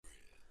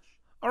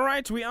All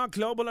right, we are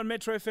global on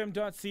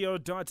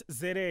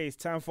metrofm.co.za. It's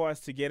time for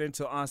us to get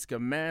into Ask a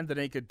Man. The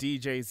Naked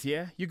DJ is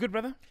here. You good,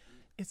 brother?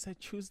 It's a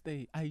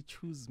Tuesday. I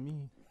choose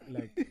me.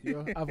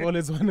 I've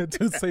always wanted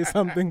to say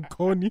something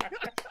corny.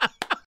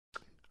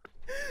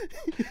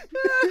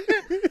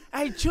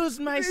 I choose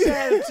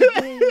myself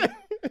today.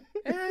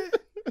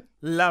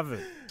 Love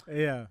it.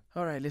 Yeah.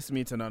 All right, let's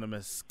meet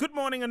Anonymous. Good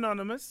morning,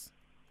 Anonymous.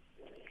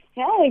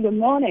 Hi, good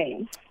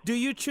morning. Do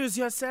you choose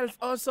yourself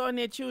also on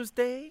a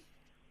Tuesday?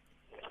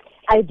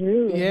 I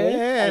do.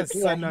 Yes, I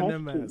do.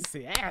 Anonymous.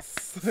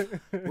 Yes.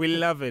 We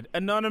love it.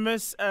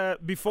 Anonymous,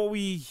 before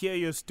we hear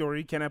your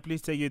story, can I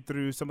please take you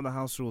through some of the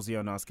house rules here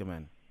on Ask a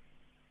Man?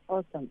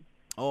 Awesome.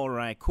 All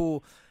right,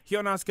 cool. Here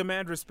on Ask a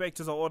Man, respect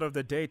is our order of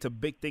the day. It's a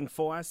big thing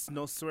for us.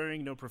 No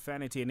swearing, no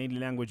profanity in any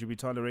language will be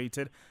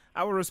tolerated.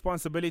 Our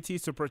responsibility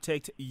is to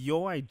protect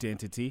your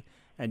identity,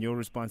 and your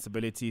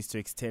responsibility is to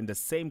extend the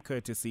same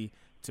courtesy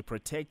to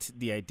protect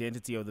the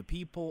identity of the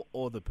people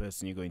or the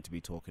person you're going to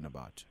be talking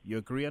about. You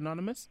agree,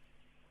 Anonymous?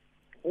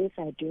 Yes,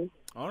 I do.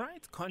 All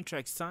right,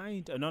 contract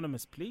signed.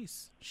 Anonymous,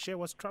 please share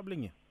what's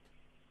troubling you.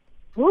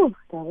 Ooh,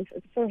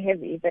 it's so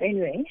heavy. But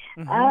anyway,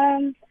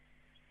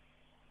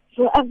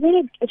 so I've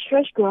been a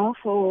church girl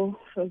for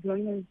as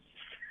long as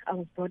I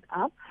was brought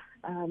up.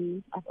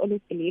 I've always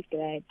believed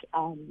that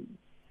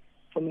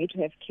for me to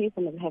have kids,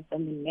 I must have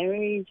them in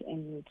marriage,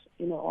 and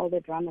all the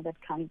drama that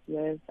comes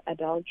with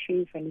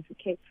adultery,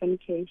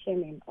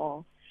 fornication, and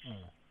all.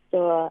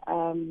 So,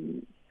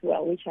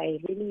 which I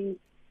really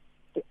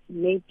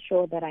made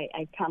sure that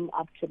I come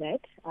up to that.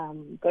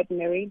 Got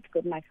married,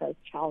 got my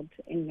first child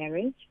in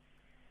marriage.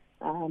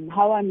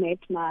 How I met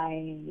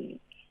my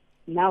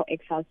now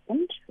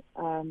ex-husband,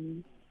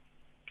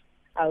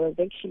 I was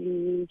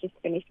actually just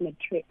finished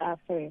university,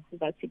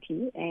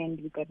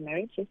 and we got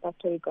married. Just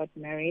after we got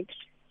married,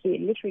 he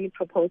literally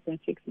proposed in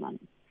 6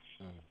 months.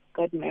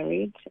 Got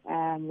married,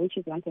 which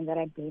is one thing that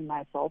I blame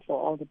myself for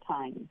all the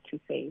time to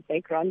say.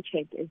 Background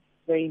check is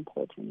very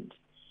important.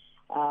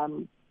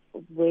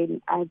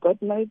 When I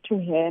got married to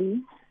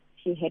him,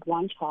 he had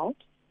one child,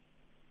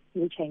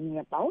 which I knew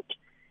about,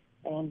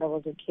 and I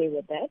was okay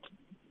with that.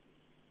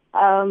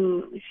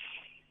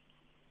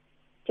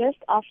 Just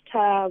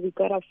after we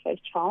got our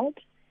first child,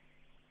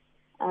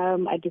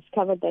 I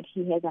discovered that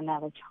he has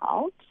another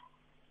child.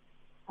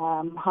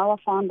 How I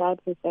found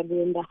out was that we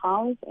were in the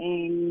house,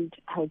 and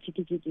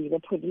the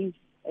police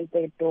at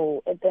the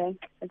door, at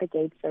the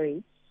gate,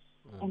 sorry.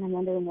 And I'm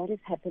wondering what is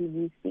happening.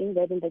 We've seen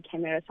that in the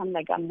camera. So I'm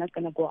like, I'm not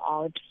going to go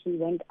out. He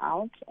went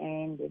out,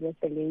 and it was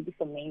the lady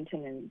for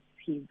maintenance.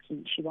 She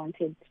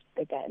wanted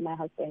the guy, my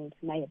then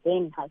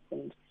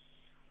husband,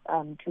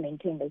 to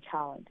maintain the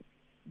child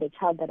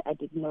that I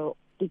did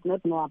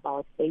not know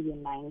about, baby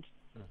in mind.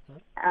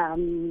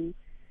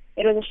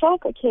 It was a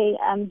shock. Okay,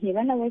 he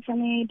ran away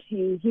from it.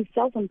 He's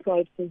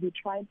self-employed, so he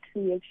tried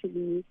to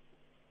actually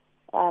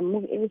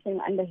move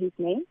everything under his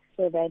name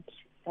so that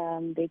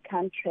they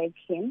can't track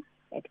him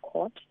at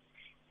court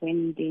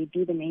when they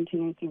do the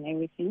maintenance and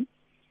everything.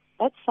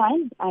 That's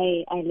fine.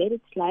 I let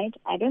it slide.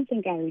 I don't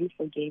think I really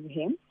forgave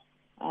him,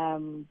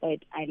 but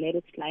I let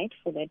it slide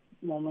for that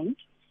moment.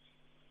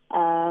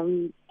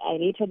 I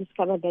later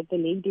discovered that the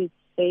lady is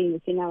staying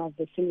within our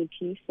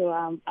vicinity, so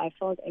I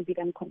felt a bit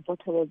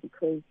uncomfortable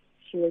because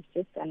she was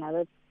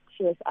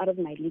out of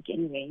my league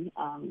anyway.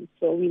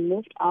 So we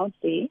moved out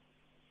there.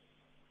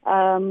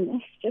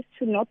 Just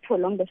to not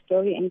prolong the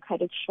story and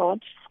cut it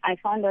short, I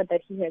found out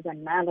that he has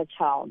another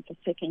child, the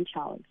second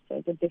child. So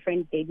it's a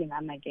different baby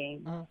mama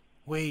again.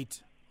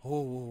 Wait.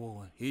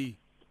 Hey.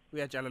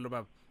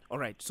 All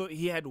right, so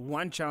he had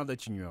one child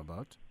that you knew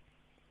about.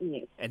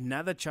 Yes.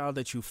 Another child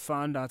that you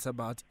found out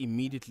about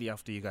immediately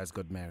after you guys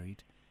got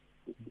married.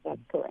 That's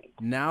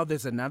correct. Now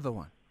there's another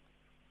one.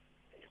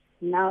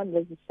 Now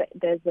there's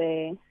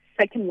a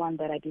second one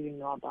that I didn't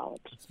know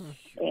about.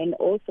 And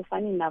also,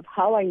 funny enough,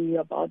 how I knew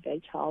about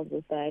that child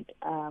was that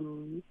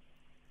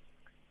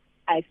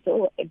I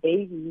saw a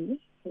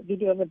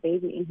video of a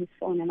baby in his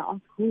phone, and I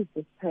asked, who is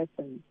this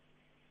person?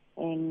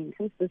 And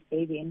who's this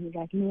baby? And he's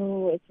like,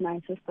 no, it's my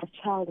sister's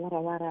child, wada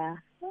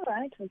wada. All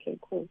right, okay,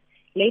 cool.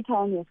 Later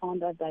on, we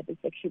found out that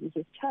it's actually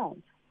his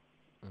child.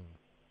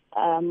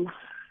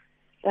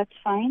 That's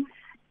fine.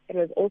 It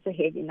was also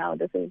heavy. Now,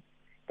 this is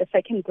the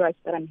second grudge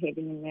that I'm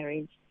having in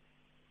marriage.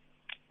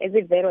 As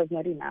if that was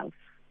not enough.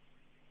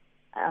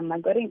 I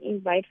got an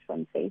invite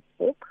from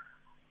Facebook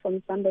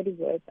from somebody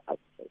with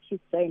his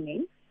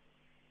surname,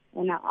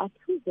 and I asked,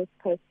 who's this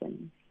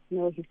person?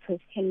 He's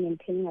just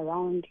maintaining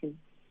around. He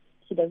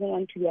doesn't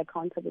want to be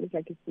accountable. It's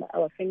like it's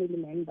our family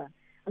member.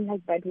 I'm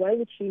like, but why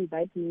would she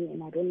invite me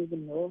and I don't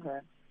even know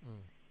her?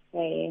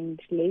 And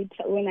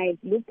later, when I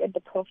looked at the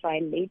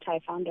profile, I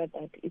found out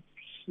that it's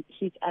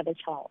his other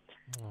child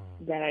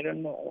that I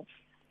don't know of.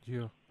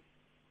 Yeah.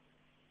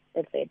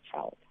 The third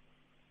child.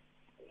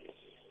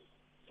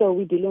 So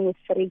we're dealing with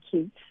 3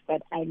 kids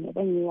that I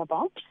never knew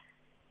about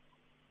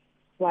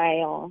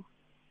while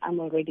I'm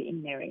already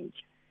in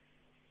marriage.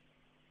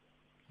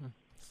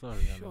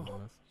 Sorry,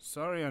 Anonymous.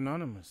 Sorry,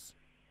 Anonymous.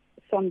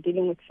 So I'm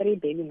dealing with 3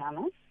 baby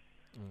mamas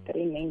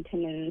 3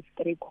 maintenance,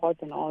 3 courts,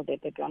 and all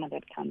that, the drama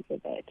that comes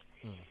with it.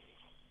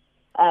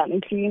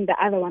 Including the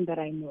other one that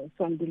I know.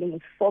 So I'm dealing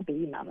with 4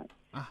 baby mamas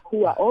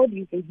who are all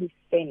using his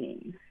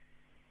surname.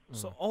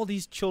 So all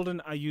these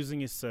children are using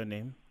his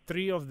surname.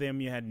 3 of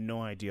them you had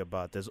no idea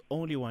about. There's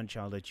only 1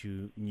 child that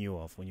you knew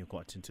of when you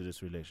got into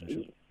this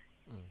relationship.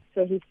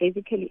 So he's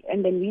basically,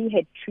 and then we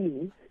had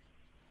 2.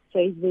 So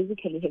he's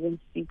basically having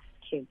 6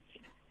 kids.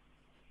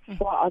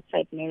 4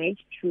 outside marriage,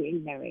 2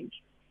 in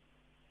marriage.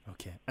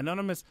 Okay.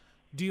 Anonymous,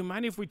 do you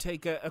mind if we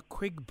take a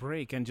quick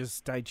break and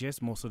just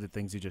digest most of the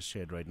things you just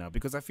shared right now?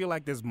 Because I feel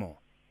like there's more.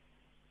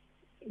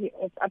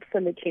 Yes,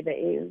 absolutely there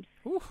is.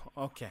 Ooh,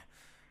 okay.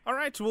 All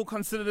right, we'll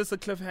consider this a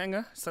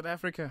cliffhanger. South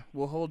Africa,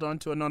 we'll hold on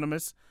to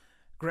Anonymous.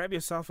 Grab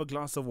yourself a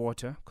glass of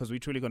water because we're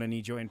truly going to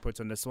need your input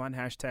on this one.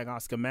 Hashtag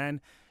Ask a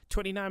Man.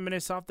 29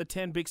 minutes after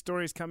 10 big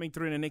stories coming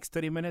through in the next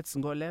 30 minutes.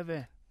 Go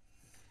leve.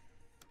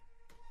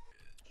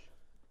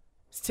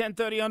 It's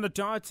 10:30 on the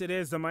dot. It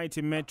is the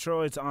mighty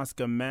Metro. It's Ask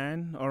a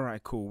Man. All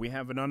right, cool. We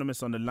have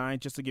Anonymous on the line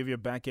just to give you a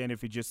back end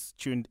if you just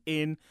tuned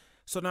in.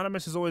 So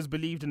Anonymous has always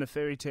believed in a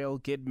fairy tale,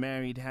 get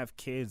married, have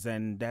kids,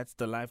 and that's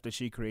the life that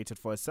she created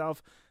for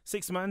herself.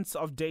 6 months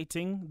of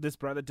dating, this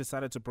brother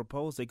decided to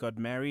propose. They got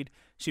married.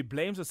 She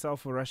blames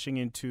herself for rushing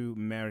into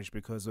marriage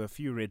because of a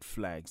few red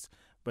flags.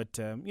 But,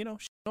 she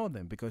know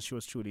them because she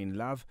was truly in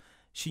love.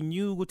 She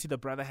knew Guti, the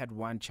brother, had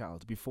 1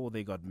 child before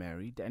they got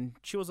married, and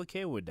she was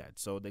okay with that.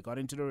 So they got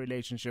into the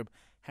relationship,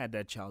 had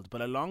that child.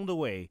 But along the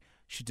way,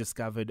 she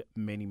discovered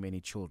many,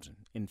 many children.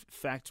 In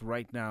fact,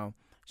 right now,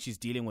 she's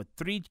dealing with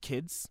 3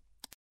 kids,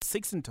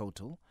 6 in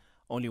total.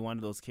 Only 1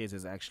 of those kids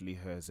is actually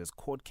hers. There's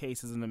court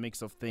cases in the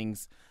mix of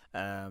things.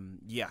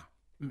 Yeah,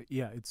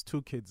 it's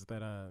 2 kids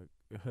that are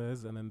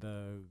hers, and then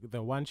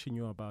the one she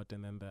knew about,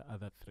 and then the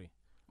other 3.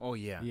 Oh,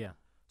 yeah. Yeah.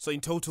 So in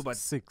total, but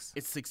 6.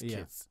 It's 6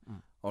 kids.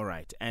 All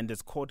right. And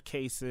there's court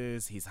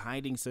cases. He's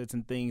hiding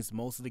certain things.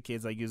 Most of the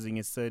kids are using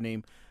his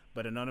surname.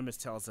 But Anonymous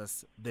tells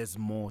us there's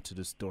more to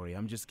the story.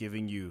 I'm just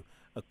giving you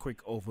a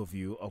quick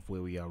overview of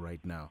where we are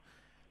right now.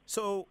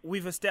 So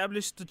we've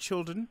established the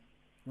children.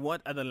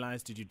 What other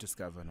lies did you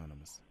discover,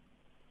 Anonymous?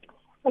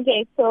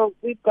 Okay, so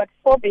we've got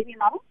 4 baby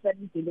mamas that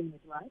we're dealing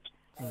with,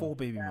 right? 4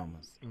 baby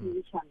mamas.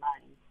 Which are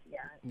mine. Yeah.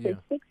 So Yeah.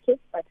 it's 6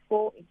 kids, but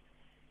 4 is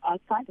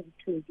outside and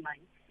 2 is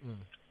mine.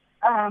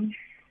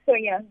 So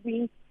yeah,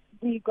 we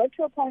got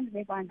to a point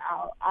where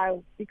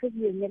now, because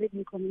we were married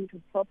in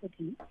community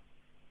property,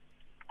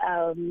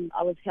 I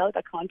was held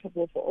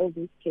accountable for all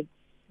these kids,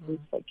 these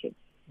 4 kids.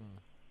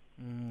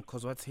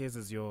 Because what's his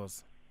is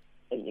yours.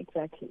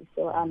 Exactly.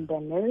 So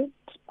they're married.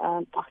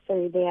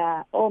 They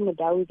are all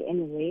Madawis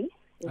anyway.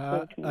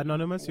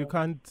 Anonymous, you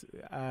can't.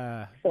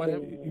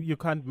 You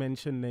can't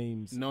mention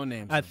names. No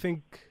names. I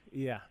think.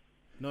 Yeah.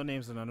 No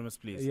names, Anonymous,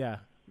 please. Yeah.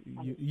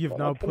 You've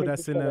now put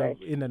us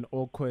in an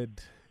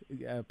awkward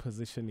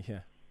position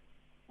here.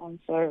 I'm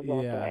sorry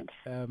about that.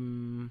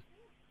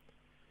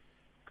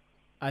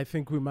 I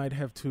think we might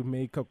have to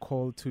make a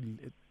call to.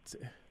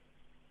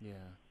 Yeah.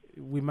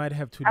 We might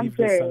have to I'm leave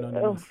this sorry.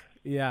 anonymous.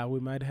 Yeah, we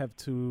might have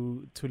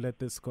to let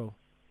this go.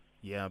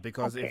 Yeah,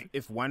 because Okay.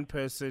 if one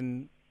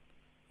person,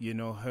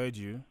 heard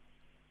you,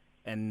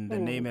 and the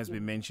name has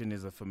been mentioned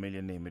is a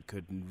familiar name, it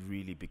could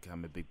really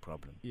become a big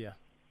problem. Yeah,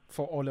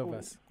 for all of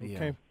us. Yeah.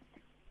 Okay.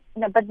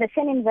 No, but the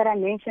surname that I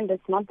mentioned is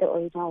not the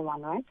original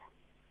one, right?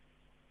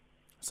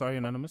 Sorry,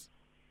 Anonymous?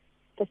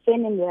 The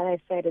surname that I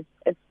said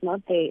it's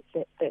not the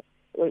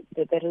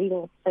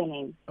real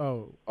surname.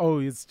 Oh,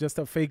 it's just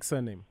a fake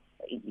surname.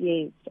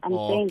 Yes, I'm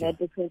saying that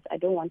because I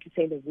don't want to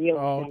say the real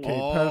Okay,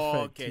 surname.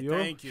 perfect. Okay, Yo,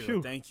 thank you.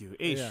 phew. Thank you.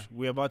 Ish, Yeah.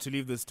 we're about to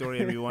leave the story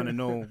and we want to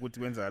know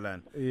when's our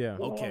land. Yeah.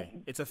 Okay,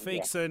 it's a fake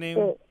Yeah. surname.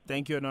 So-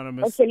 Thank you,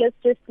 Anonymous. Okay, let's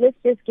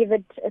just give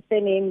it a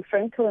surname,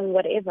 Franco and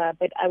whatever.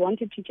 But I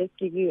wanted to just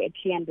give you a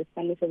clear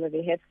understanding so that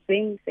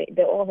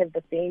they all have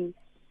the same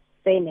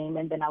surname,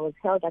 and then I was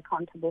held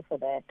accountable for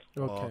that.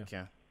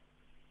 Okay.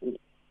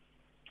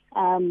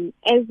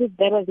 As if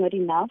that was not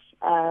enough,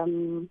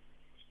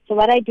 so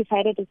what I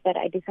decided is that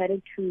I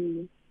decided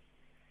to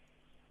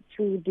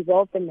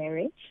dissolve the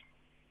marriage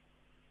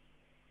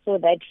so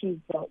that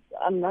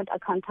I'm not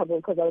accountable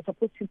because I was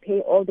supposed to pay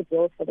all the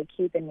bills for the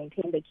kids and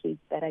maintain the kids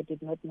that I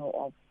did not know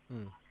of.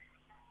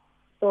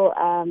 So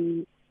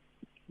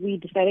we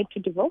decided to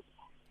divorce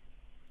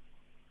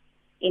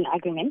in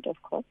agreement,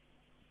 of course,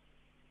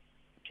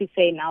 to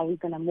say now we're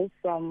going to move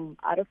from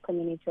out of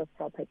community of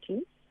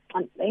property,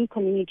 in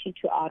community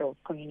to out of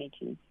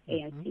community,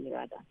 ANC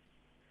rather.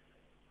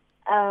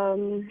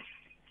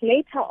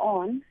 Later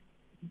on,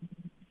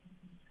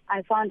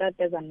 I found out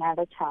there's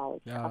another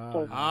child.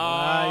 After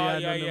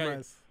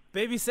Anonymous.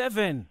 Baby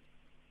 7.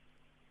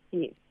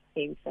 yes,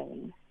 baby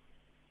 7.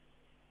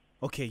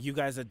 Okay, you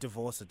guys are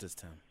divorced at this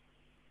time.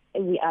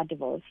 We are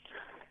divorced.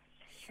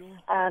 Sure.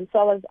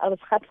 So I was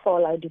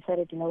hurtful. I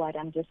decided, you know what,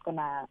 I'm just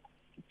gonna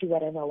do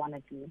whatever I want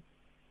to do.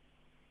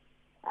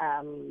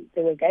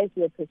 There were guys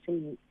who were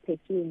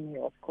pursuing me,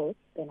 of course.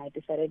 Then I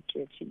decided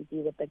to actually be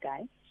with the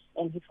guy,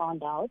 and he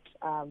found out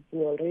we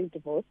were already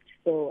divorced.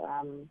 So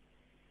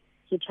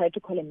he tried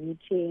to call a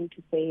meeting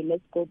to say,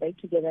 let's go back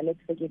together, let's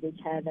forgive each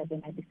other.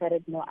 Then I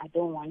decided, no, I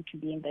don't want to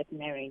be in that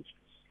marriage.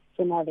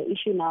 So now the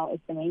issue now is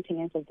the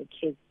maintenance of the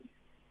kids.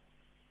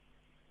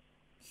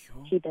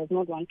 Sure. He does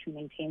not want to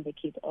maintain the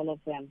kids, all of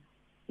them.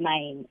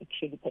 9,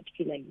 actually,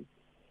 particularly.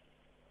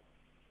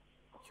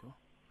 Sure.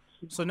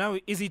 So now,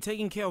 is he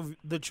taking care of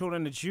the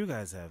children that you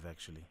guys have,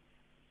 actually?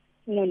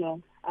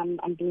 No.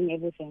 I'm doing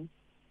everything.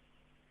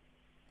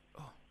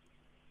 Oh.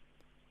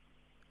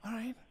 All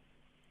right.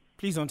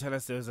 Please don't tell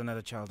us there's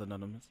another child,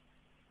 Anonymous.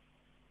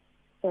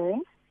 Sorry?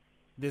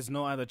 There's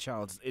no other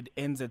child. It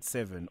ends at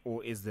 7,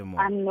 or is there more?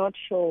 I'm not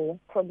sure.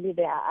 Probably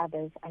there are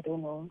others. I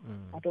don't know.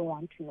 I don't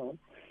want to know.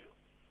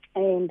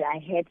 And I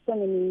had so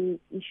many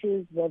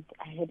issues that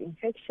I had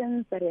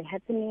infections that were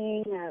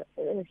happening. It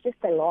was just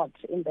a lot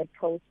in that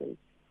process.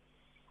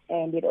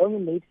 And it only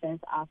made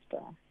sense after.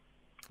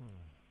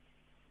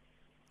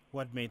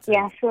 What made sense?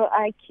 Yeah, so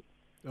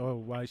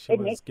why she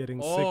was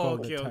getting sick all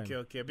the time.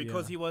 Okay.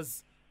 Because he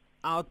was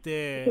out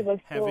there he was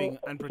having so,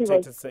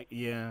 unprotected sex.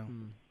 Yeah.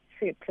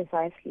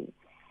 Precisely.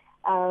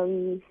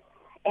 And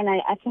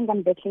I think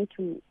I'm beginning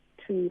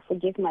to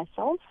forgive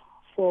myself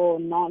for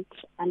not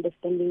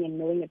understanding and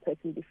knowing a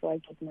person before I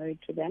get married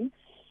to them.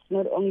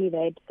 Not only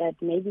that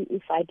maybe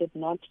if I did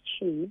not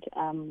cheat,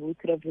 we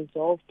could have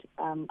resolved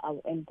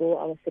and go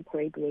our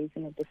separate ways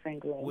in a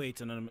different way.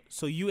 Wait,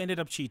 so you ended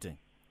up cheating?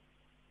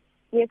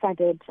 Yes, I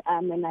did.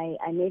 And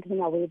I made him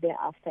aware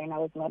thereafter, and I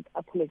was not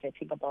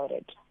apologetic about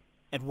it.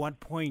 At what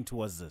point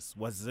was this?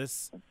 Was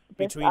this Just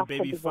between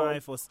baby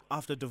divorce. 5 or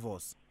after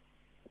divorce?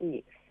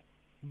 Yes.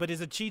 But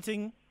is it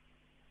cheating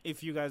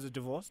if you guys are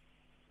divorced?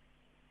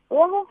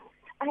 Well,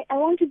 I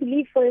want to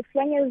believe for as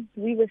long as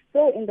we were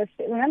still in the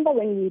same... Remember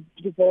when we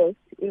divorced,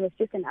 it was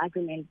just an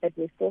argument, but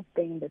we're still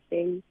staying in the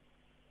same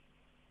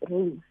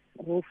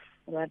roof,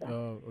 rather.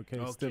 Oh, okay.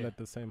 Still at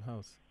the same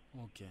house.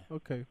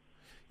 Okay.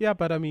 Yeah,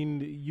 but I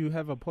mean, you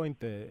have a point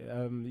there.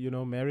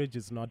 Marriage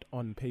is not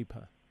on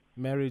paper.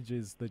 Marriage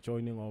is the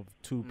joining of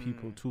two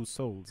people, two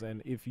souls.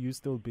 And if you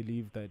still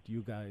believe that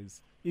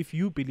if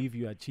you believe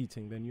you are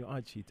cheating, then you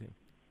are cheating.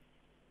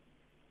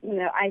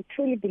 I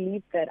truly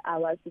believe that I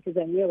was, because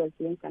I knew I was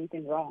doing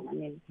something wrong. I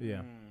mean,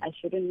 I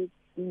shouldn't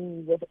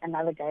be with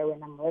another guy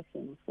when I'm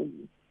working for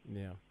you.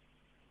 Yeah.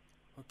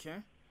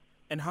 Okay.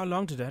 And how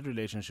long did that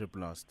relationship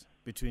last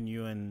between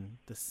you and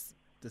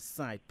the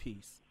side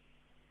piece?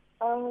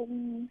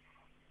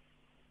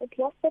 It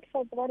lasted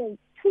for about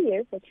 2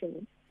 years,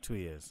 actually. 2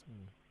 years?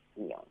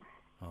 Yeah.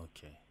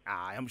 Okay.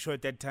 I'm sure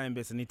at that time,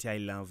 Besaniti, I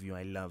love you.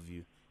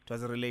 It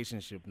was a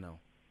relationship now.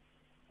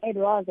 It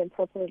was a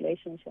proper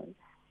relationship.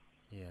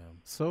 Yeah.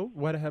 So,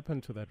 what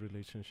happened to that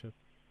relationship?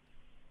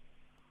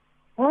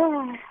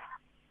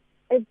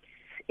 It's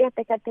I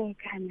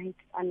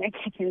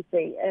can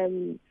say.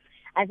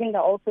 I think I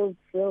also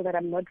feel that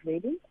I'm not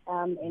ready,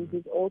 and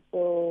he's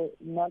also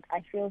not.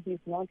 I feel he's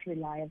not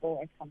reliable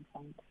at some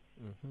point.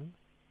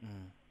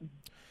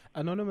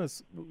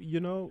 Anonymous,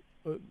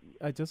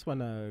 I just want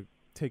to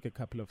take a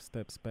couple of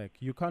steps back.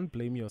 You can't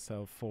blame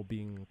yourself for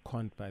being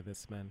conned by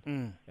this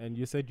man. And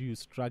you said you're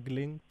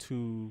struggling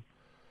to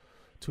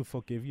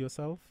forgive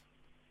yourself.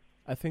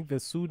 I think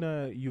the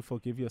sooner you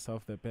forgive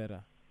yourself, the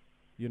better.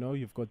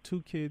 You've got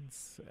 2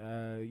 kids,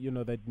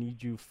 that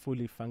need you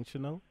fully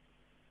functional.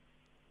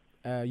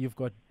 You've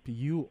got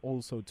you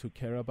also to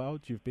care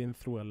about. You've been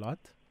through a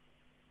lot.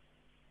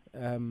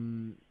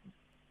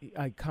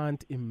 I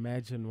can't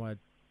imagine what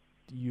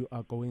you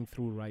are going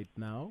through right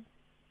now.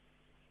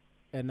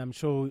 And I'm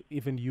sure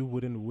even you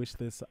wouldn't wish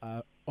this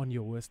on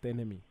your worst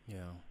enemy.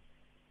 Yeah.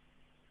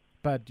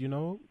 But,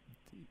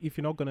 if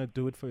you're not going to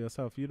do it for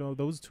yourself,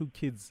 those 2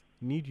 kids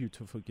need you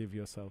to forgive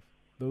yourself.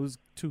 Those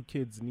 2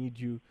 kids need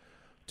you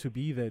to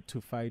be there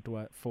to fight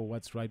for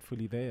what's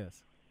rightfully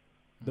theirs.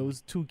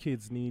 Those 2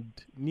 kids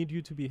need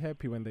you to be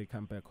happy when they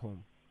come back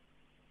home.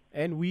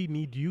 And we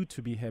need you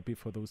to be happy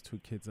for those 2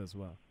 kids as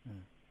well.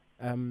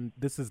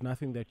 This is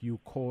nothing that you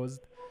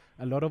caused.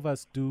 A lot of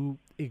us do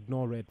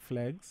ignore red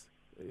flags.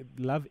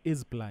 Love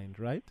is blind,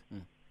 right?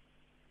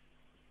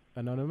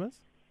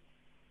 Anonymous?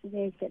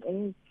 Yes, it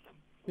is.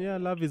 Yeah,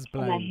 love is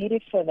blind. And I hate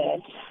it for that.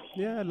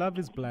 Yeah, love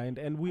is blind,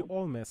 and we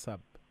all mess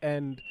up.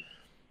 And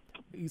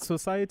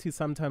society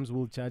sometimes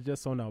will judge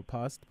us on our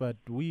past, but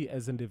we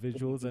as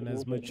individuals and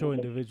as mature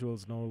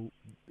individuals know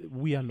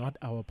we are not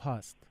our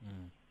past.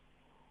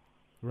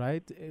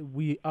 Right?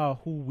 We are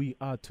who we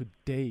are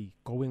today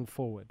going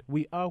forward.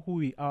 We are who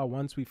we are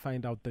once we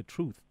find out the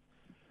truth.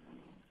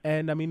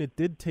 And I mean, it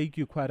did take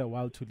you quite a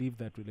while to leave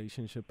that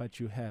relationship, but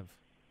you have.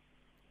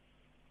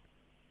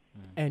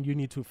 And you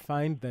need to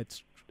find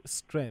that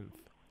strength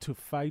to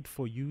fight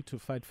for you, to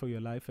fight for your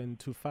life, and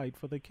to fight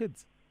for the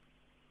kids.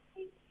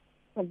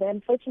 But the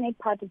unfortunate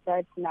part is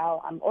that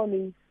now I'm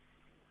always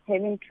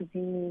having to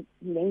be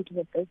linked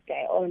with this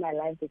guy all my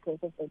life because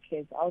of the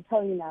kids. I'll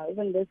tell you now,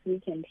 even this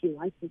weekend he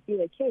wants to see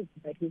the kids,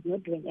 but he's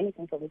not doing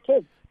anything for the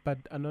kids. But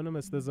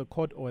Anonymous, there's a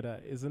court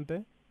order, isn't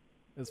there?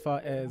 As far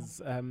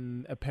as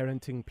a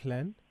parenting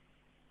plan?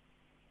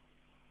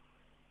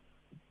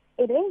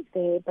 It is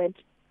there, but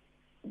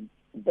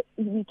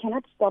we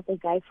cannot stop a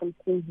guy from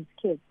seeing his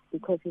kids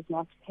because he's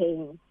not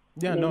paying.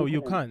 Yeah, no,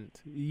 you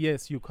maintenance. can't.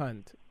 Yes, you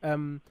can't.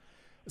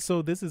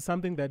 So this is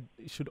something that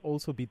should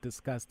also be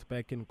discussed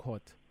back in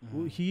court.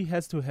 He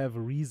has to have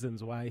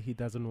reasons why he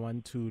doesn't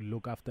want to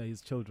look after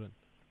his children,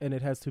 and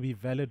it has to be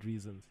valid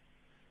reasons.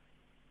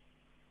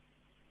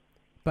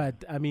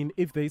 But I mean,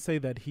 if they say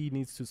that he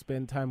needs to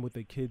spend time with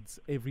the kids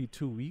every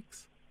 2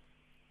 weeks,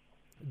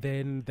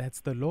 then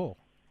that's the law.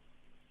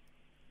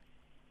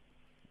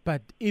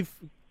 But if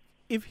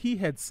he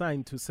had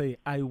signed to say,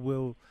 I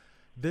will,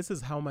 this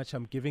is how much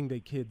I'm giving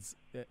the kids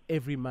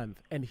every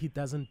month, and he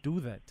doesn't do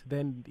that,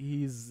 then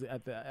he's,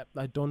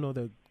 I don't know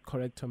the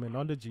correct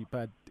terminology,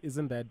 but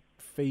isn't that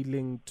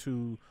failing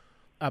to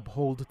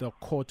uphold the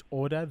court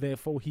order?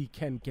 Therefore, he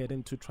can get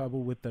into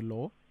trouble with the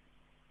law?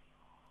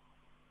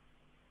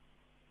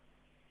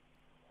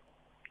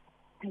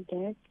 I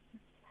guess.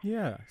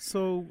 Yeah,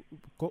 so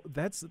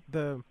that's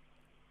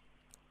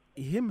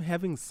him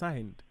having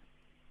signed,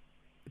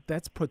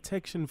 that's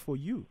protection for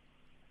you.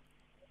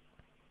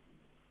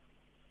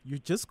 You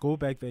just go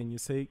back there and you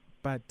say,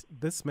 but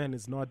this man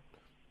is not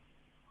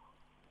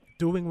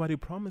doing what he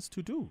promised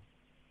to do.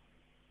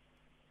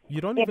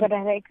 You don't even... but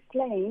I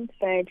explained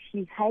that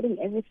he's hiding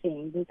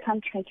everything. We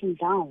can't track him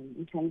down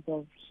in terms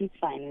of his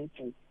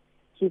finances.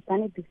 He's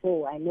done it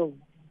before, I know.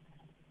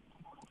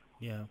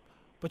 Yeah.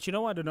 But you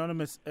know what,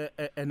 Anonymous,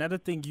 another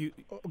thing you...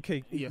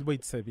 Okay, yeah.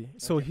 Wait, Sebi.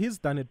 So he's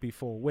done it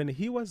before. When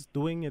he was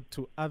doing it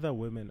to other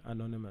women,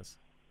 Anonymous,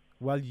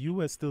 while you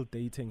were still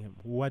dating him,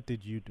 what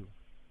did you do?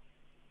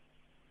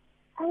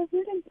 I was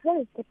not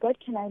impressed, but what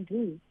can I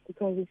do?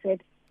 Because he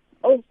said,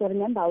 oh, so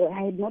remember,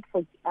 I had not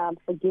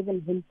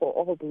forgiven him for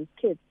all those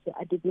kids, so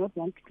I did not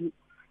want to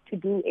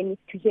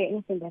hear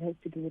anything that has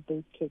to do with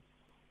those kids.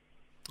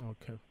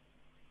 Okay.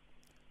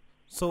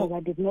 So because I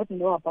did not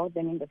know about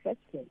them in the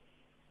first place.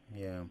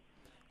 Yeah.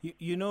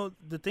 You know,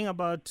 the thing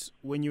about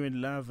when you're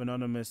in love,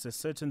 Anonymous, there's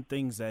certain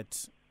things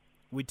that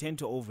we tend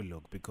to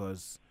overlook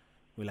because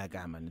we're like,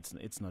 man,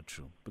 it's not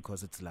true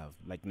because it's love.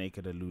 Like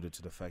Naked alluded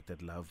to the fact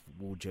that love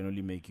will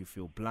generally make you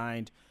feel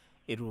blind.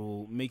 It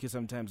will make you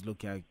sometimes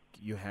look like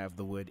you have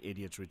the word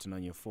idiot written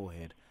on your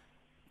forehead.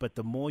 But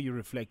the more you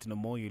reflect and the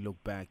more you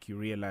look back, you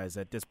realize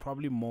that there's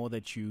probably more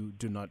that you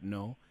do not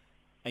know.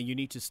 And you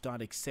need to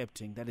start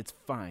accepting that it's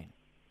fine.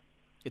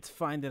 It's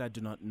fine that I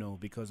do not know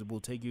because it will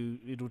take you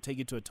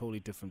to a totally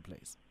different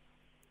place.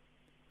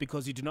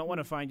 Because you do not want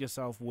to find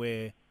yourself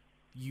where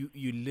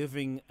you're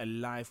living a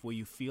life where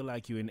you feel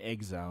like you're in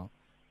exile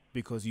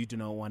because you do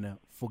not want to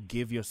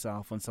forgive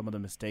yourself on some of the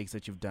mistakes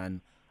that you've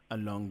done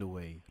along the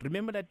way.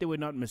 Remember that they were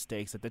not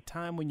mistakes. At the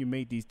time when you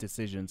made these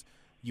decisions,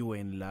 you were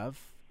in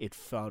love, it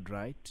felt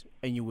right,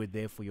 and you were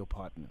there for your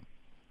partner.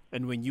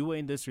 And when you were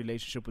in this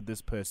relationship with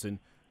this person,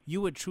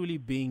 you were truly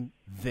being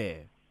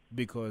there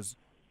because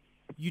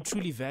you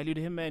truly valued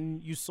him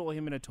and you saw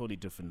him in a totally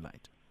different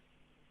light.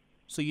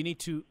 So you need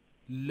to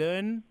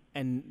learn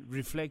and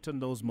reflect on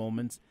those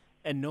moments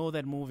and know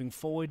that moving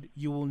forward,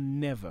 you will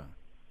never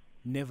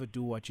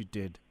do what you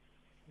did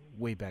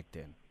way back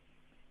then.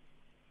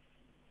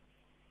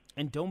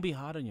 And don't be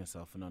hard on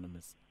yourself,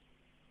 Anonymous.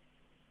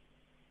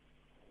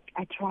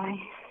 I try.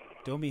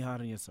 Don't be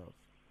hard on yourself.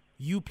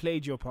 You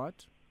played your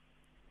part,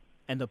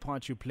 and the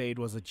part you played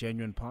was a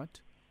genuine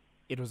part.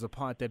 It was a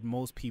part that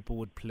most people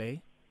would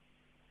play.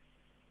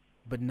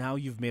 But now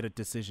you've made a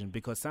decision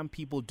because some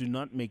people do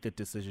not make the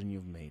decision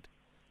you've made.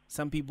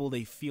 Some people,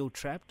 they feel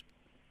trapped.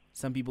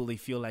 Some people, they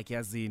feel like,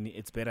 Yazin,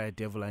 it's better a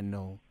devil I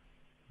know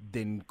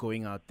than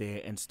going out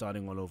there and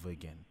starting all over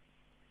again.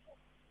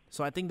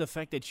 So I think the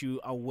fact that you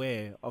are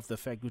aware of the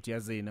fact that,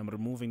 Yazin, I'm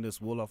removing this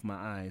wool off my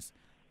eyes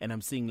and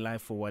I'm seeing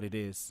life for what it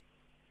is,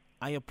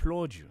 I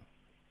applaud you.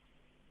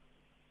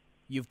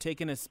 You've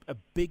taken a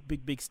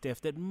big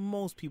step that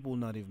most people will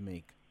not even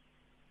make.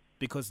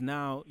 Because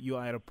now you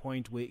are at a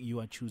point where you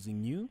are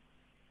choosing you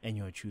and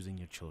you are choosing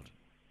your children,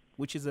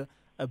 which is a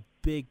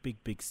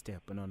big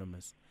step,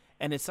 Anonymous.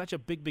 And it's such a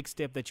big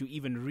step that you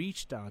even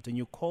reached out and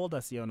you called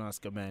us here on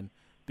Ask a Man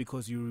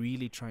because you're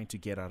really trying to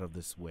get out of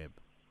this web.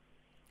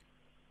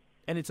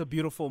 And it's a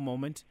beautiful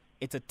moment.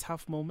 It's a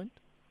tough moment.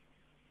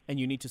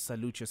 And you need to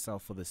salute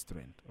yourself for this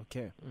strength,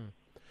 okay?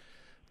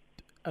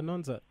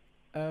 Anonza,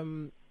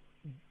 are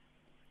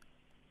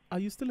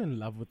you still in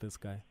love with this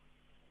guy?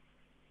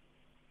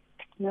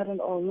 Not at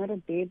all, not a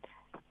bit.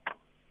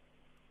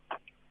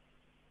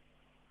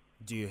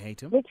 Do you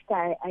hate him? Which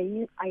guy? Are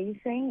you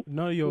saying?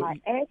 No, my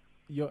ex?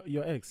 Your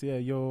ex, yeah,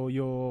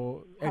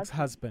 your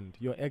ex-husband,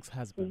 your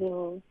ex-husband.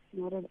 No,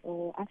 not at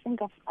all. I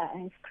think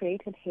I've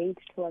created hate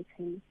towards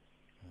him.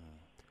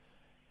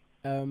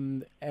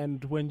 And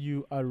when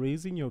you are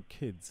raising your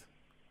kids,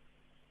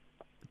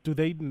 do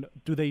they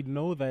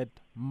know that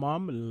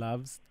mom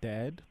loves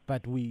dad,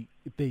 but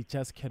they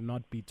just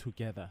cannot be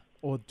together?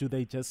 Or do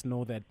they just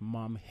know that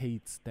mom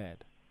hates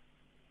dad?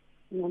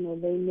 No,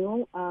 they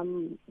know.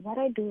 What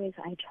I do is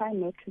I try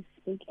not to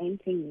speak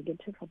anything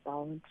negative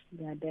about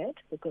their dad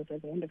because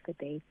at the end of the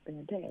day, it's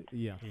their dad.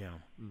 Yeah.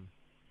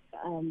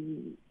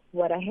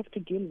 What I have to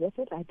deal with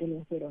it, I deal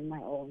with it on my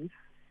own.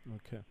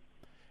 Okay.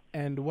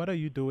 And what are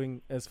you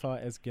doing as far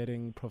as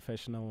getting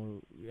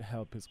professional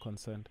help is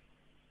concerned?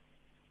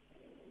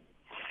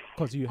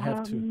 Because you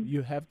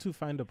have to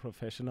find a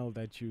professional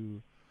that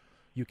you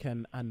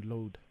can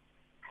unload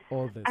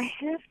all this. I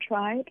have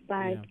tried,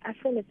 but I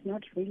feel it's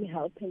not really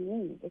helping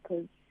me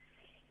because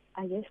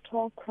I just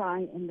talk,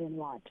 cry, and then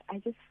what? I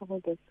just feel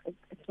that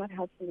it's not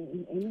helping me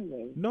in any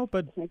way. No,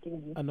 but It's not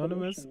giving me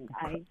Anonymous,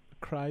 solution.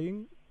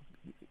 crying,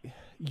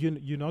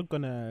 you're not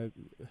gonna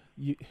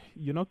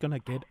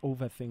get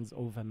over things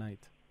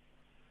overnight.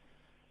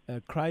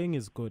 Crying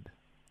is good.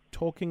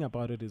 Talking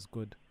about it is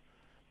good.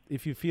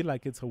 If you feel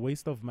like it's a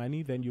waste of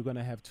money, then you're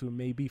gonna have to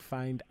maybe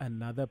find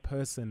another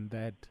person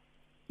that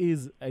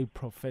is a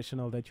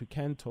professional that you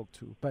can talk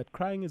to. But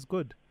crying is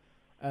good.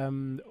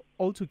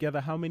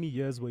 Altogether, how many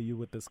years were you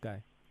with this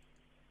guy?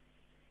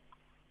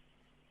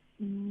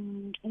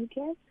 8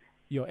 years.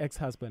 Your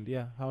ex-husband,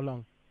 yeah. How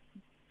long?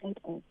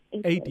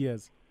 8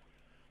 years.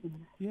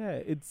 Mhm. Yeah,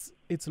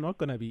 it's not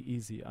gonna be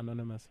easy,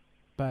 Anonymous.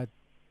 But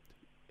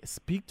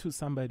speak to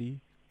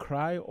somebody,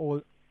 cry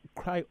all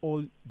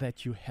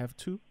that you have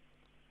to.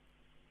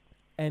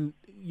 And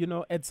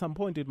at some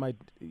point it might,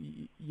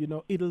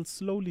 it'll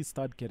slowly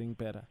start getting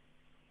better.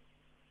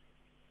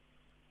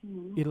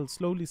 Mhm. It'll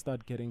slowly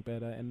start getting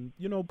better, and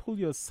pull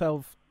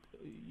yourself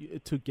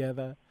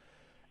together.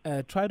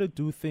 Try to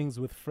do things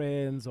with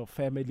friends or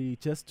family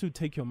just to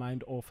take your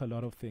mind off a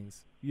lot of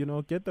things.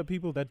 Get the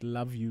people that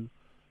love you.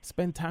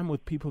 Spend time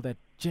with people that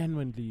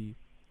genuinely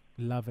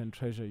love and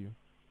treasure you.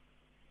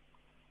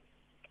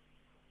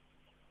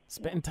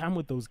 Spend time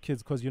with those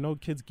kids, because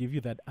kids give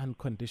you that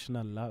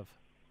unconditional love.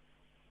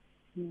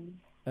 Mhm.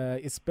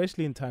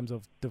 Especially in times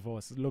of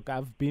divorce. Look,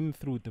 I've been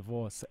through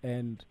divorce,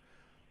 and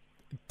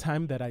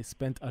time that I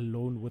spent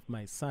alone with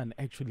my son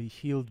actually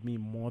healed me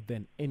more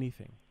than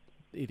anything.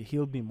 It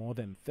healed me more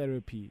than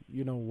therapy.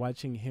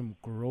 Watching him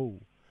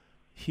grow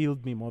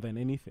healed me more than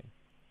anything.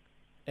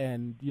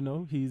 And,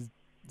 he's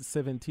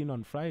 17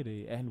 on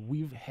Friday, and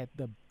we've had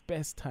the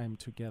best time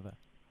together.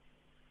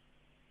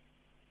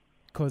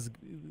 Because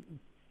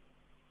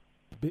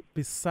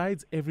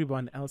besides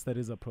everyone else that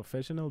is a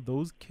professional,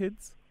 those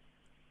kids,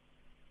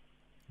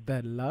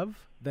 that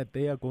love that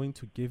they are going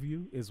to give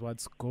you is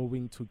what's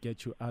going to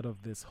get you out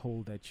of this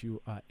hole that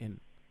you are in.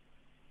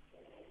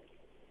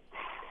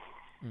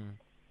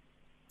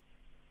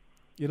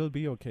 It'll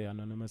be okay,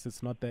 Anonymous.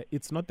 It's not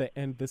the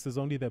end. This is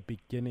only the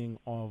beginning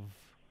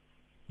of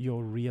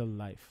your real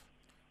life.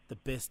 The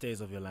best days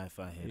of your life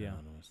are ahead,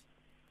 Anonymous.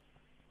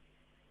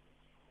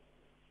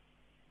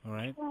 All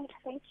right? Right,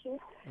 thank you.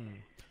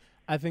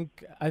 I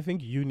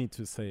think you need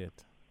to say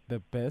it. The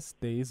best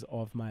days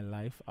of my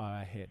life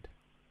are ahead.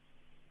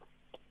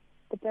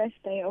 The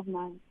best day of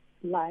my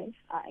life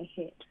are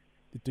ahead.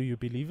 Do you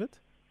believe it?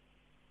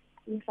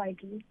 Yes, I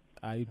do.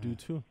 I do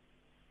too.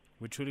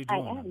 We truly do. I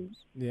am.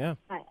 Yeah.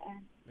 I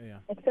am. Yeah.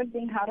 Except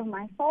being hard on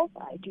myself,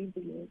 I do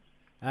believe.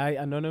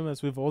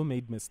 Anonymous, we've all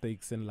made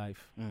mistakes in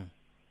life.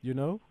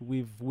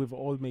 We've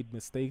all made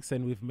mistakes,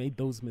 and we've made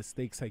those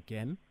mistakes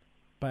again.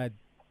 But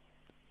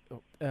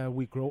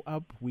we grow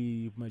up,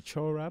 we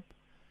mature up,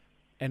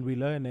 and we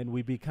learn, and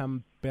we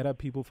become better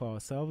people for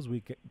ourselves.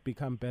 We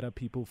become better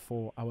people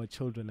for our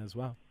children as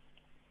well,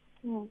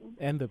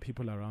 and the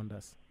people around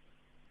us.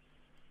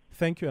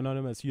 Thank you,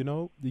 Anonymous.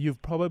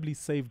 You've probably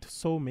saved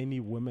so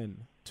many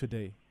women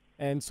today,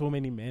 and so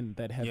many men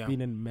that have been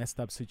in messed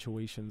up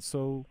situations.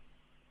 So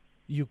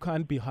you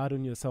can't be hard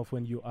on yourself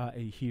when you are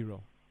a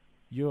hero.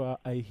 You are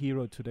a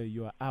hero today.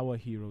 You are our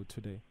hero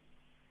today.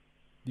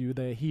 You're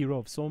the hero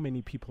of so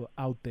many people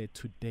out there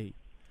today.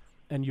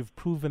 And you've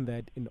proven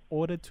that in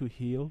order to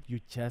heal, you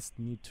just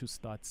need to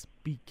start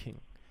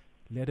speaking.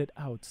 Let it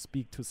out.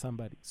 Speak to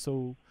somebody.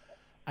 So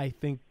I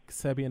think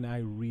Sabi and I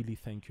really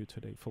thank you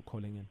today for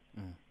calling in.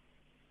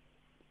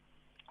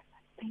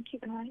 Thank you,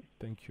 guys.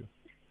 Thank you.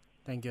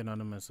 Thank you,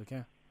 Anonymous,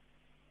 okay?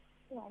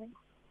 Right.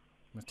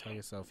 Must tell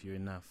yourself you're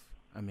enough.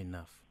 I'm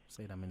enough.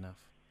 Say it, I'm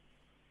enough.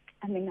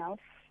 I'm enough.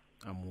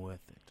 I'm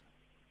worth it.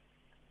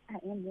 I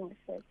am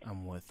worth it.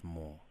 I'm worth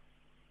more.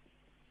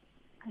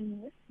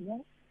 I'm worth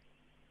more.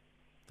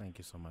 Thank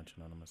you so much,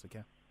 Anonymous,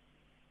 okay?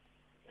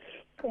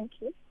 Thank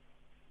you.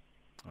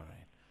 All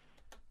right.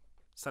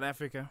 South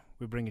Africa,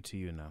 we bring it to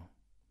you now.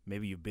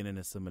 Maybe you've been in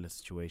a similar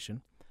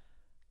situation.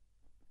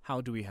 How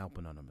do we help,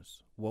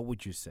 Anonymous? What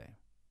would you say?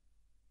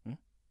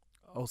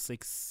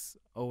 060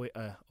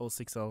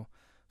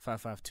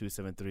 552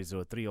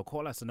 7303 or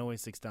call us on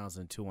 086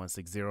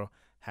 2160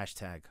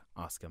 hashtag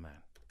Ask a Man.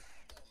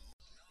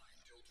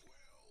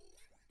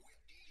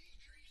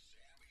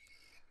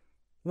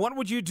 What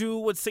would you do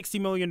with 60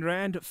 million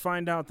rand?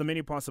 Find out the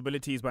many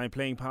possibilities by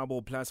playing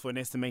Powerball Plus for an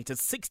estimated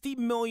 60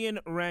 million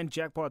rand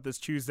jackpot this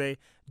Tuesday.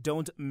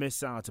 Don't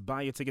miss out.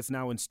 Buy your tickets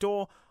now in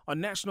store on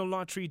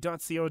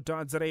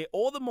nationallottery.co.za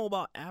or the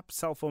mobile app,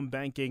 cell phone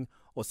banking,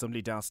 or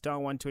simply dial star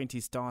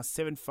 120 star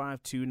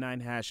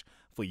 7529 hash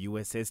for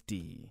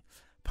USSD.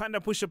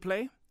 Panda Pusher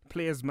Play.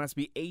 Players must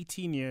be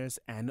 18 years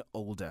and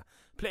older.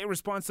 Play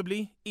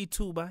responsibly.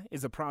 Ituba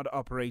is a proud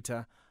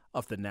operator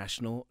of the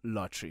National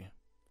Lottery.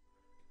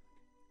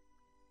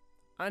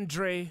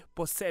 Andre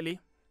Boselli.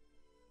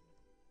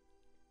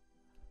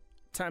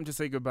 Time to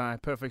say goodbye.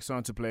 Perfect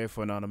song to play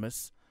for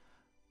Anonymous.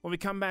 When we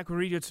come back, we'll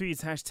read your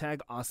tweets. Hashtag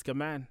Ask a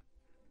Man.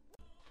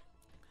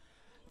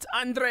 It's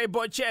Andre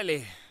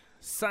Bocelli.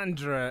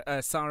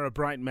 Sarah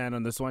Brightman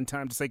on this one.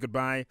 Time to say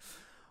goodbye.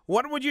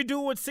 What would you do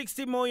with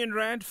 60 million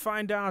rand?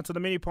 Find out the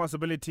many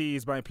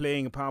possibilities by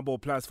playing Powerball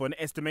Plus for an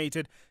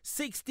estimated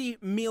 60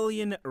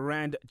 million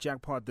rand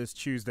jackpot this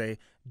Tuesday.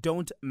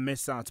 Don't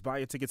miss out. Buy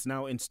your tickets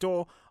now in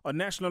store on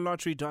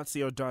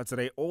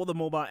nationallottery.co.za or the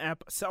mobile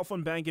app, cell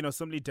phone banking, or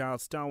simply dial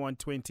star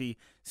 120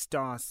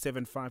 star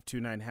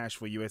 7529 hash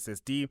for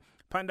USSD.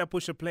 Panda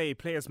Pusher Play.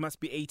 Players must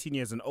be 18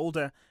 years and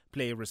older.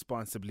 Play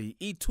responsibly.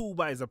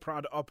 eTuba is a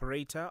proud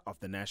operator of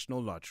the National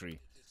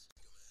Lottery.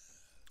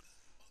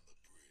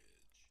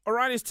 All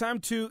right, it's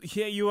time to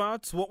hear you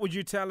out. What would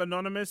you tell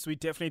Anonymous? We're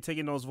definitely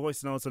taking those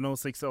voice notes on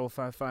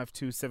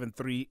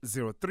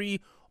 06055273303,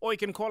 or you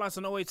can call us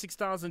on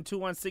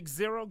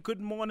 0860002160. Good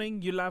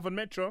morning. You live on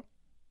Metro.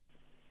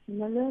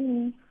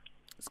 Maloney.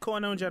 What's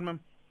going on,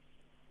 gentlemen?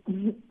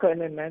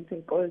 Going on,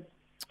 nothing goes.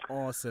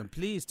 Awesome.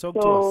 Please talk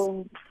to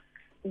us.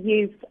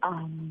 Yes,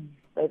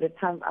 by the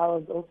time I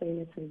was also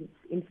innocent.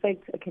 In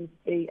fact, I can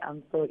say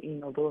I'm so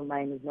in, although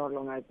mine is no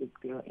longer a big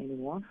deal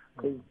anymore,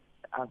 because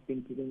I've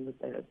been dealing with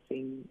the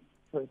same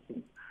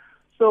person.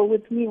 So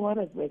with me, what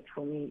has worked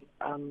for me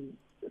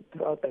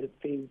throughout that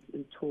phase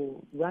is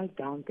to write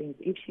down things.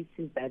 If she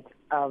sees that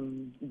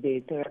the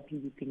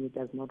therapy thing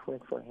does not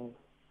work for her,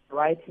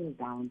 writing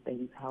down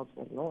things helps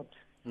a lot.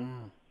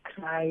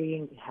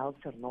 Crying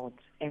helps a lot.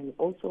 And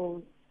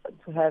also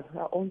to have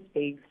her own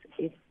space,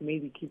 if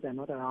maybe kids are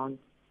not around,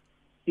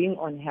 being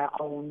on her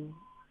own,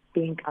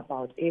 think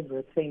about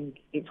everything,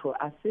 it will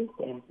assist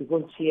her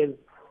because she has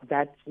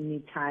that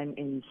me time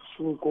and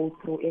she will go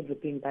through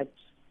everything that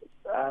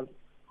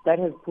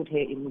has put her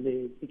in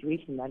the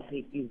situation that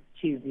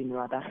she's in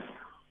rather.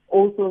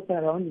 Also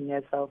surrounding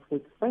herself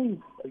with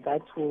friends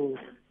that will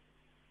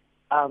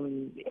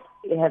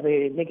have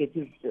a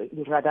negative,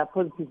 rather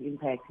positive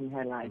impact in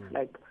her life,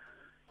 like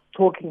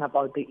talking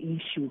about the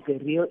issue, the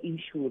real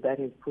issue that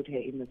has put her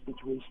in the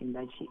situation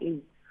that she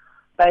is.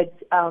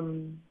 But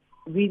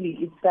really,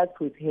 it starts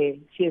with her.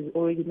 She has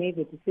already made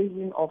the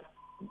decision of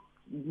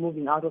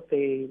moving out of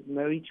a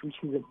marriage,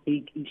 which is a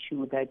big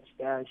issue that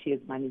she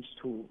has managed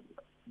to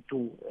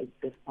do at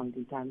this point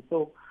in time.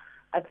 So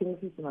I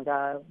think this is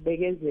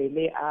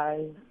abekezele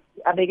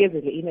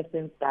in a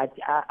sense that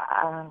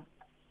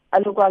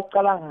alokhu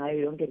acabanga ngayo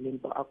yonke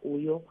lento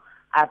akuyo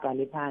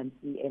abhale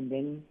phansi and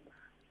then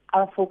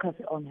I'll focus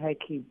on her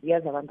kids.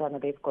 Yes, abantwana,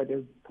 they've got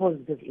a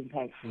positive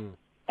impact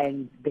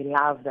and the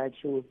love that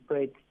she will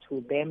spread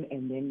to them,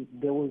 and then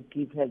they will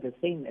give her the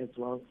same as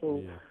well.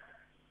 So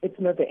it's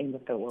not the end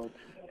of the world.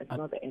 It's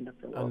not the end of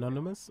the world.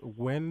 Anonymous,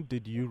 when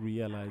did you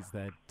realize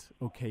that,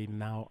 okay,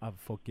 now I've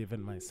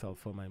forgiven myself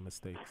for my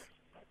mistakes?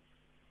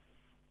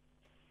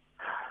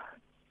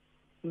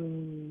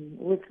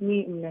 With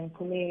me, in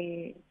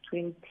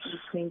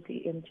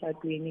 2020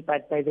 emshadweni,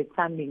 but by the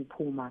time being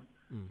Puma,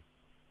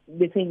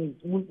 the thing is,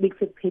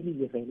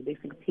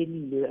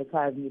 that's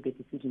why I've made the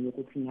decision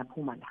yokuthi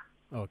ngiyaphuma la.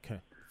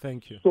 Okay,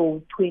 thank you.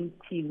 So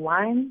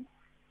 21,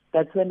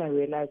 that's when I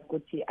realized,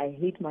 Kochi, I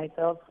hate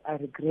myself. I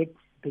regret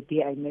the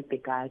day I met the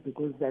guy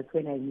because that's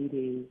when I made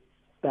a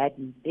bad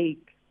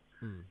mistake.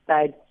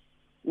 But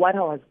what I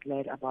was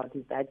glad about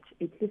is that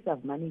at least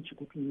I've managed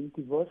to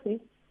divorce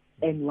it.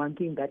 And one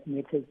thing that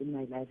matters in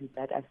my life is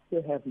that I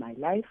still have my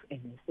life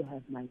and I still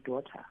have my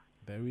daughter.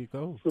 There we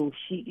go. So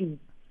she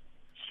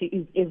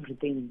is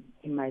everything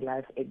in my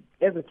life. And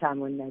every time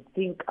when I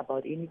think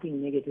about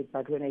anything negative,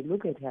 but when I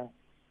look at her,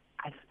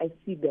 I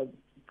see the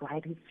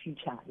brightest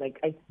future. Like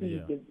I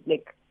see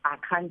I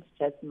can't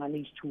just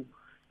manage to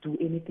do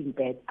anything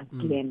bad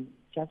again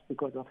just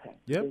because of her.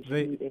 Yep, so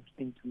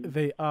everything to me.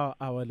 They are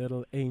our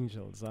little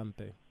angels, aren't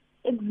they?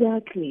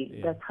 Exactly.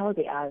 Yeah. That's how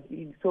they are.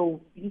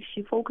 So if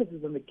she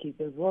focuses on the kids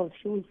as well,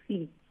 she will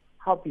see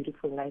how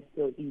beautiful life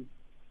still is.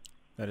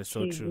 That is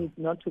so she true. Needs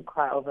not to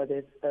cry over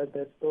the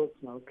store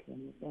smoke.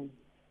 All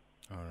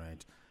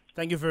right.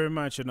 Thank you very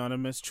much,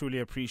 Anonymous. Truly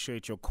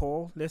appreciate your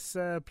call. Let's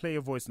play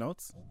your voice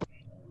notes.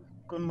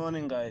 Good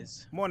morning,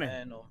 guys. Morning.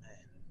 Man, oh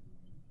man.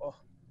 Oh,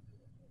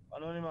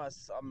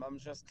 Anonymous, I'm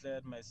just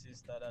glad, my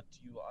sister, that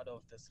you out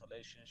of this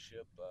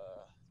relationship.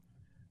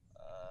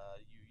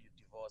 You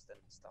divorced and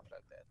stuff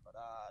like that. But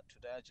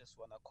today I just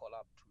wanna call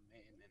up to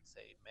men and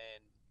say, man,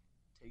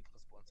 take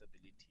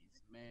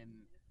responsibilities.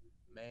 Men,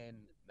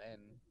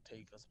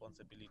 take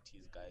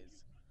responsibilities,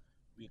 guys.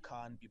 We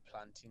can't be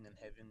planting and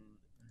having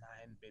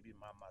 9 baby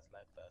mamas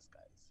like this,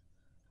 guys.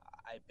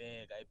 I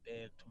beg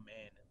to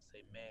men and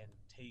say, man,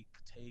 take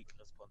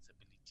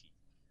responsibility.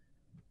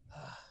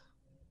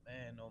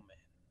 Man, oh man.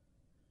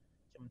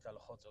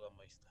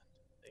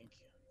 Thank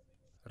you.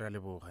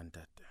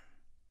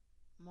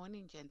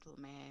 Morning,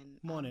 gentlemen.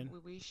 Morning. We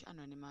wish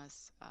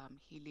Anonymous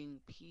healing,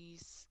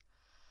 peace,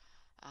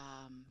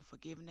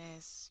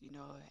 forgiveness,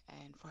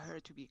 and for her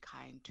to be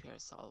kind to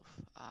herself.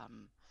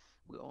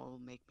 We all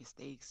make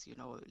mistakes,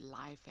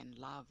 life and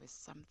love is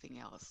something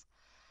else.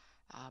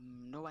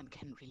 No one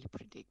can really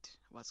predict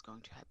what's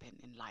going to happen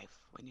in life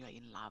when you're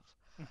in love.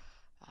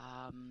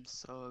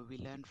 So we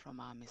learn from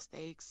our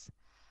mistakes,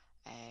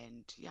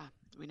 and yeah,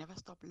 we never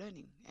stop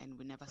learning and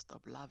we never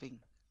stop loving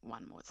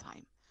one more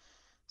time.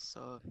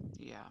 So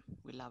yeah,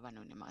 we love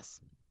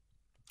Anonymous.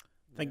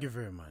 Thank you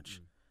very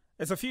much.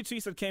 There's a few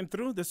tweets that came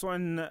through. This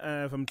one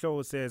from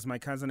Chloe says, my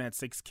cousin had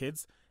 6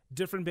 kids,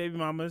 different baby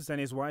mamas,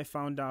 and his wife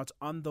found out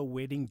on the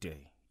wedding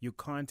day. You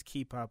can't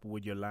keep up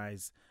with your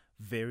lies.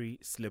 Very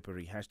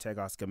slippery. Hashtag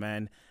Ask a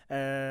Man.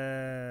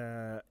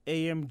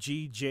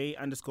 AMGJ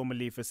underscore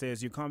Malifa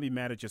says, you can't be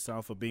mad at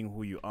yourself for being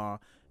who you are.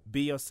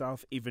 Be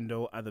yourself even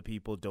though other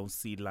people don't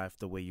see life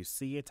the way you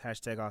see it.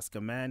 Hashtag Ask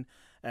a Man.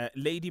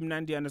 Lady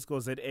Mnandi underscore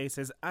ZA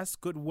says, us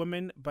good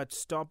women, but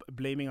stop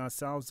blaming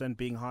ourselves and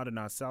being hard on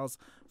ourselves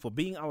for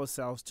being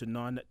ourselves to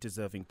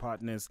non-deserving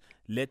partners.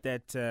 Let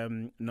that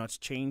not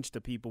change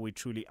the people we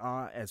truly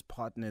are as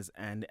partners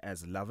and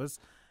as lovers.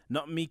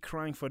 Not me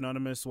crying for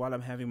Anonymous while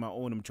I'm having my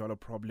own umjolo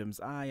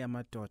problems. I am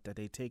a daughter.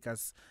 They take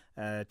us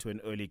to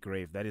an early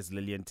grave. That is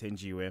Lillian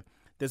Tenjiwe.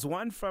 There's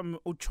one from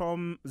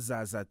Uchom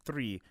Zaza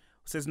 3 who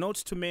says,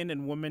 notes to men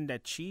and women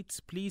that cheat.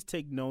 Please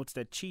take note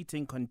that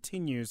cheating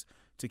continues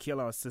to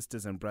kill our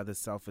sisters and brothers'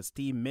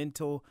 self-esteem,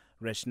 mental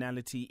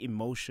rationality,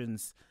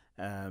 emotions,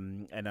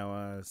 and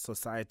our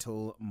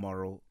societal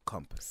moral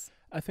compass.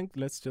 I think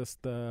let's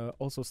just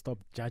also stop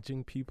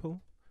judging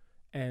people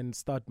and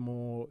start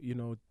more,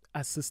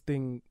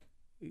 assisting.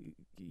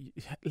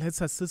 Let's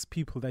assist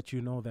people that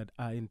that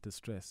are in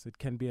distress. It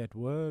can be at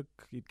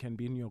work, it can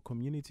be in your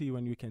community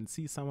when you can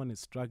see someone is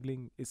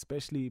struggling,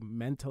 especially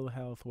mental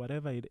health,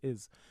 whatever it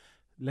is.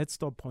 Let's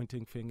stop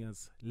pointing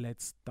fingers.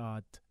 Let's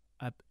start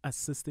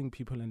assisting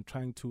people and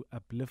trying to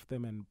uplift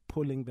them and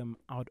pulling them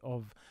out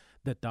of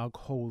the dark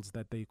holes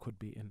that they could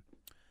be in.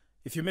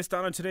 If you missed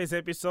out on today's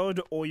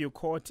episode or you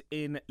caught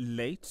in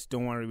late,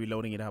 don't worry, we're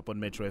loading it up on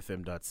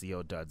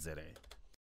metrofm.co.za.